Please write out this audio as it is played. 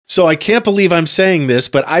So I can't believe I'm saying this,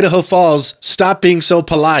 but Idaho Falls, stop being so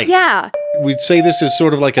polite. Yeah. We'd say this is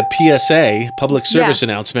sort of like a PSA, public service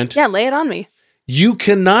announcement. Yeah, lay it on me. You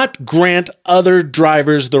cannot grant other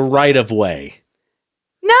drivers the right of way.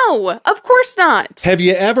 No, of course not. Have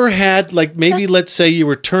you ever had, like, maybe let's say you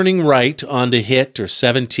were turning right onto Hit or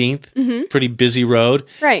 17th, pretty busy road,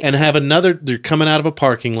 Right. and have another, they're coming out of a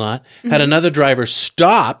parking lot, had another driver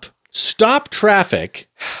stop traffic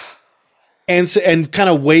and kind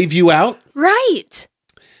of wave you out? Right.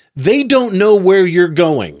 They don't know where you're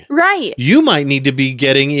going. Right. You might need to be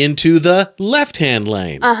getting into the left-hand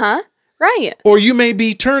lane. Uh-huh. Right. Or you may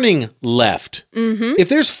be turning left. If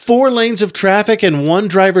there's 4 lanes of traffic and one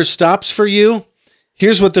driver stops for you,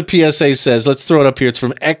 here's what the PSA says. Let's throw it up here. It's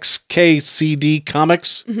from XKCD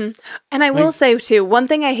Comics. And I will say, too, one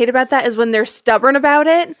thing I hate about that is when they're stubborn about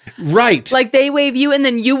it. Right. Like, they wave you and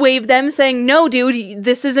then you wave them saying, no, dude,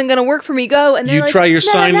 this isn't going to work for me. Go. And they're You like, try your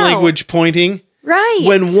 "No, sign no." language pointing. Right.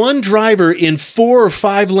 When one driver in 4 or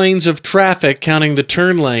 5 lanes of traffic, counting the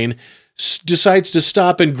turn lane, decides to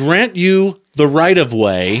stop and grant you the right of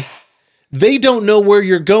way, they don't know where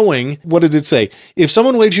you're going. What did it say? If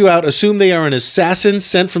someone waves you out, assume they are an assassin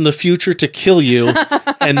sent from the future to kill you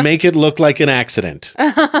and make it look like an accident.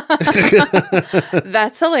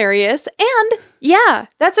 That's hilarious. And yeah,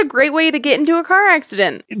 that's a great way to get into a car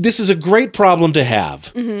accident. This is a great problem to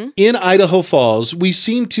have. In Idaho Falls, I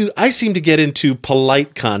seem to get into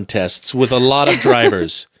polite contests with a lot of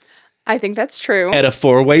drivers. I think that's true. At a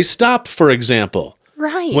 4-way stop, for example.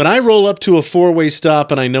 Right. When I roll up to a 4-way stop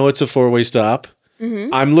and I know it's a 4-way stop,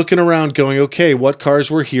 I'm looking around going, okay, what cars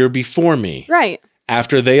were here before me? Right.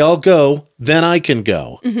 After they all go, then I can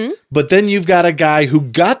go. But then you've got a guy who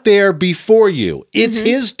got there before you. It's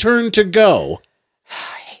his turn to go.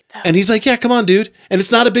 I hate that. And he's like, yeah, come on, dude. And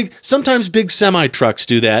it's not sometimes big semi-trucks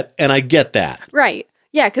do that, and I get that. Right.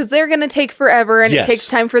 Yeah, because they're going to take forever and Yes. it takes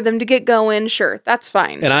time for them to get going. Sure, that's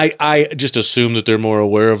fine. And I just assume that they're more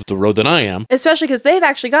aware of the road than I am. Especially because they've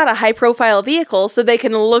actually got a high-profile vehicle, so they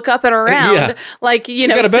can look up and around, Yeah. like,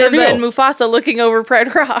 got a better Simba view. and Mufasa looking over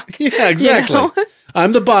Pride Rock. Yeah, exactly. You know?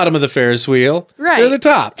 I'm the bottom of the Ferris wheel. Right. They're the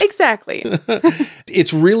top. Exactly.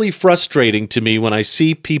 It's really frustrating to me when I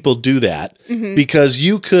see people do that because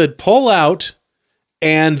you could pull out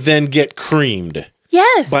and then get creamed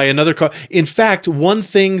Yes. by another car. In fact, one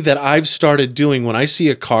thing that I've started doing when I see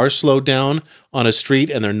a car slow down on a street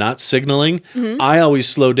and they're not signaling, I always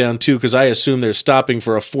slow down too because I assume they're stopping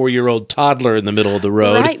for a 4-year-old toddler in the middle of the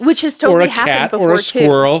road. Right, which has totally or a happened cat before, or a too.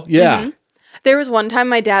 squirrel. Yeah. There was one time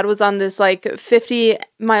my dad was on this like 50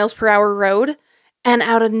 miles per hour road, and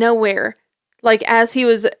out of nowhere, like as he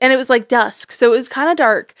was, and it was like dusk, so it was kind of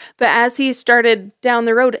dark, but as he started down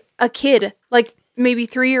the road, a kid, like maybe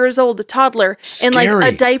 3 years old, a toddler, in like Scary.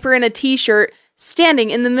 a diaper and a t-shirt,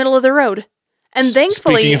 standing in the middle of the road. And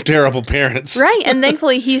thankfully, Speaking of terrible parents. right, and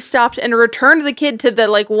thankfully he stopped and returned the kid to the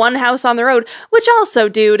like one house on the road, which also,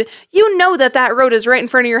 dude, you know that road is right in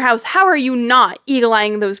front of your house. How are you not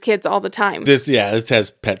eagle-eyeing those kids all the time? This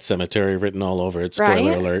has Pet Cemetery written all over it. Spoiler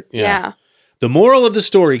Right? alert. Yeah. The moral of the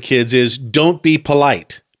story, kids, is don't be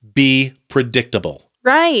polite. Be predictable.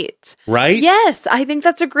 Right. Right? Yes, I think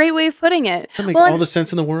that's a great way of putting it. That makes Well, all the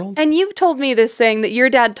sense in the world. and you've told me this saying that your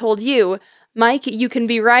dad told you, Mike, you can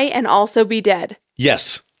be right and also be dead.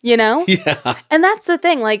 Yes. You know? Yeah. And that's the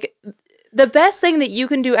thing, like, the best thing that you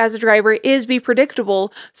can do as a driver is be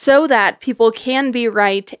predictable so that people can be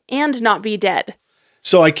right and not be dead.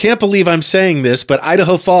 So I can't believe I'm saying this, but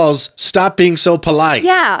Idaho Falls, stop being so polite.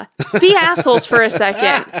 Yeah, be assholes for a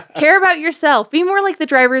second. Care about yourself. Be more like the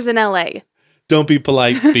drivers in LA. Don't be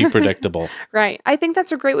polite, be predictable. Right. I think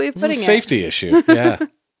that's a great way of putting it. Safety issue. Yeah.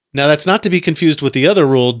 Now, that's not to be confused with the other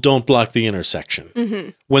rule, don't block the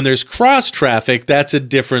intersection. When there's cross traffic, that's a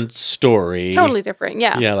different story. Totally different.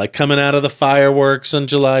 Yeah. Yeah, like coming out of the fireworks on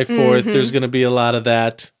July 4th, there's going to be a lot of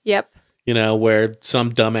that, Yep. you know, where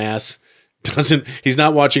some dumbass he's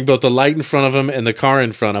not watching both the light in front of him and the car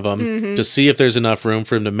in front of him to see if there's enough room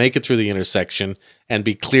for him to make it through the intersection and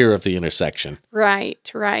be clear of the intersection. Right.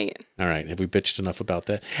 Right. All right. Have we bitched enough about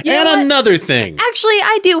that? You know and what? another thing. Actually,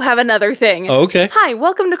 I do have another thing. Oh, okay. Hi,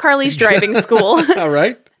 welcome to Karley's driving school. All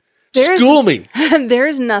right. There's- School me.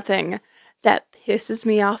 There's nothing that pisses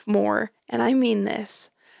me off more, and I mean this,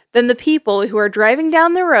 than the people who are driving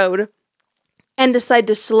down the road and decide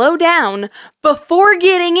to slow down before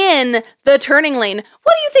getting in the turning lane.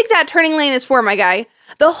 What do you think that turning lane is for, my guy?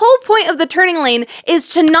 The whole point of the turning lane is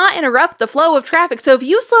to not interrupt the flow of traffic. So if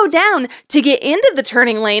you slow down to get into the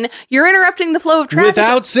turning lane, you're interrupting the flow of traffic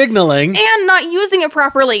Without signaling. and not using it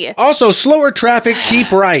properly. Also, slower traffic,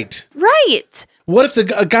 keep right. Right. What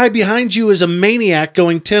if a guy behind you is a maniac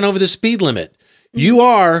going 10 over the speed limit? You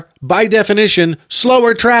are, by definition,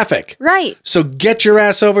 slower traffic. Right. So get your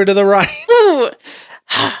ass over to the right. Ooh.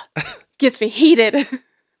 Gets me heated.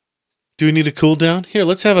 Do we need a cool down? Here,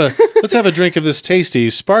 let's have a drink of this tasty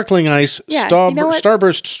sparkling ice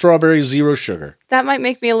Starburst strawberry 0 sugar. That might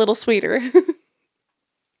make me a little sweeter.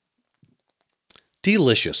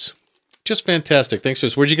 Delicious. Just fantastic. Thanks,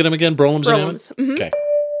 sis. Where'd you get them again? Brolem's and Brolem's. Mm-hmm. Okay.